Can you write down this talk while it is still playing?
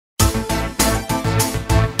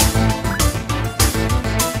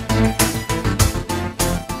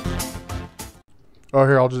Oh,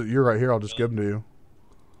 here, you're right here. I'll just give them to you.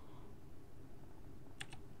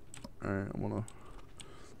 All right, I'm gonna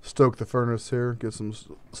stoke the furnace here, get some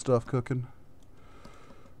stuff cooking.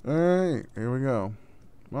 All right, here we go.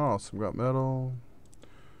 Awesome, got metal.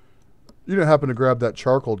 You didn't happen to grab that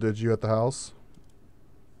charcoal, did you, at the house?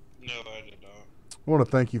 No, I did not. I want to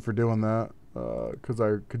thank you for doing that, because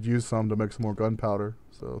I could use some to make some more gunpowder.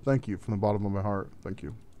 So thank you from the bottom of my heart. Thank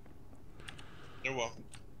you. You're welcome.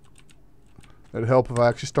 It'd help if I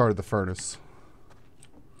actually started the furnace.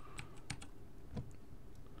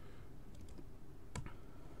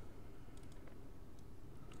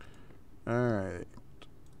 Alright.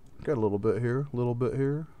 Got a little bit here, a little bit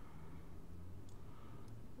here.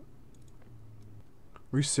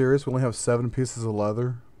 Are you serious? We only have 7 pieces of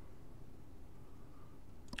leather?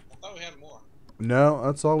 I thought we had more. No,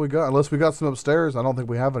 that's all we got. Unless we got some upstairs. I don't think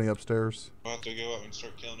we have any upstairs. We'll have to go up and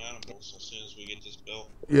start killing animals as soon as we get this built.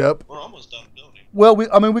 Yep. We're almost done building. Well,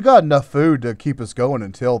 I mean, we got enough food to keep us going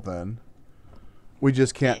until then. We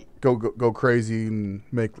just can't go crazy and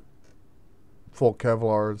make full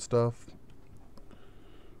Kevlar and stuff.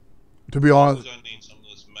 To be honest, We're gonna need some of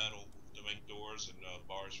this metal to make doors and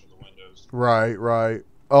bars for the windows. right, right.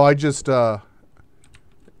 Oh, I just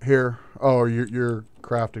here. Oh, you're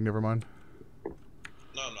crafting. Never mind. No,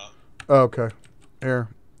 no. Oh, okay.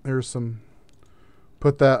 Here's some.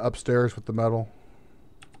 Put that upstairs with the metal.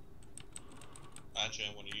 Actually,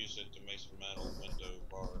 I'm gonna use it to make some metal window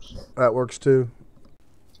bars. That works too.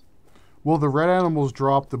 Will the red animals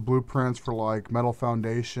drop the blueprints for like metal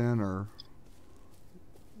foundation or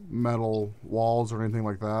metal walls or anything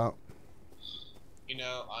like that? You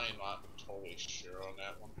know, I am not totally sure on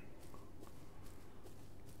that one.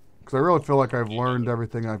 Because I really feel like I've learned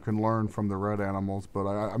everything I can learn from the red animals, but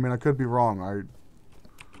I mean, I could be wrong.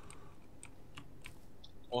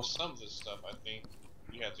 Well, some of this stuff I think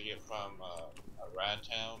you have to get from a rad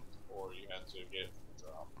town, or you have to get from a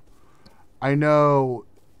drop. I know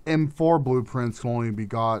M4 blueprints can only be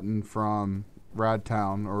gotten from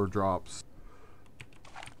Radtown or drops.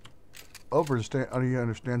 Oh, he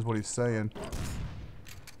understands what he's saying.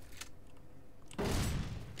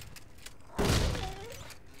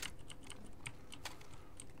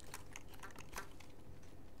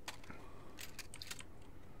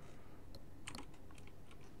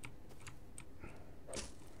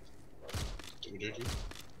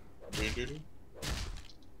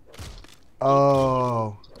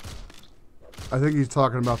 Oh, I think he's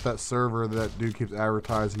talking about that server that dude keeps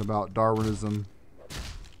advertising about Darwinism.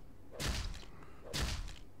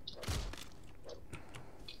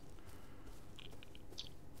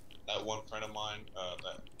 That one friend of mine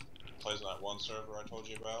that plays on that one server I told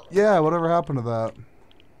you about. Yeah, whatever happened to that?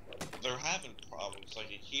 They're having problems.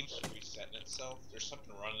 Like, it keeps resetting itself. There's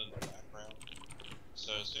something running in the background.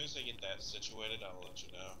 So as soon as I get that situated, I'll let you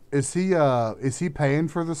know. Is he paying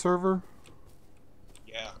for the server?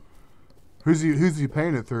 Yeah. Who's he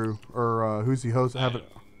paying it through, or who's he host? I have no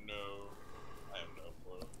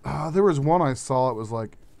clue. There was one I saw. It was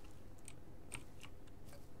like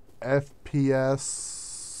FPS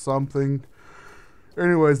something.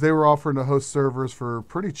 Anyways, they were offering to host servers for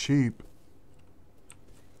pretty cheap.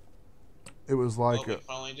 It was like we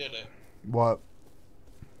finally did it. What?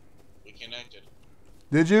 We connected.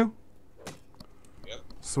 Did you? Yep.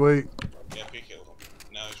 Sweet. Yep, he killed him.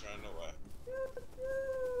 Now he's running away.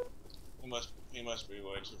 He must be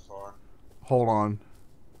way too far. Hold on.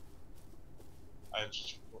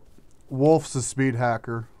 Wolf's a speed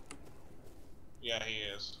hacker. Yeah, he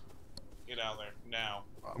is. Get out there now.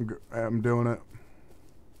 I'm doing it.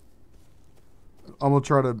 I'm gonna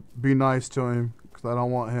try to be nice to him because I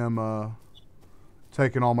don't want him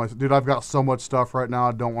taking all my. Dude, I've got so much stuff right now.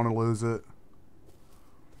 I don't want to lose it.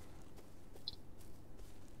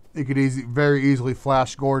 He could very easily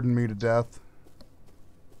Flash Gordon me to death.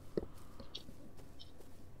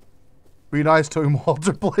 Be nice to him,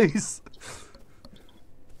 Walter, please.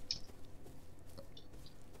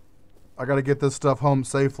 I gotta get this stuff home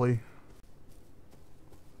safely.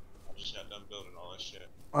 I just got done building all this shit.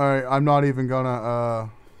 Alright, I'm not even gonna,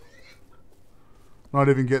 not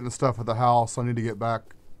even getting the stuff at the house. I need to get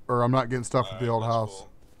back, or I'm not getting stuff at the old house. Cool.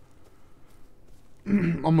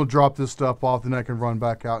 I'm gonna drop this stuff off, then I can run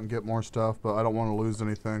back out and get more stuff, but I don't want to lose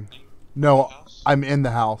anything. No, I'm in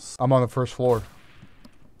the house. I'm on the first floor.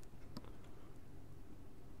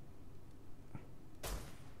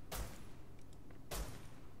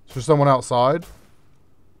 Is there someone outside?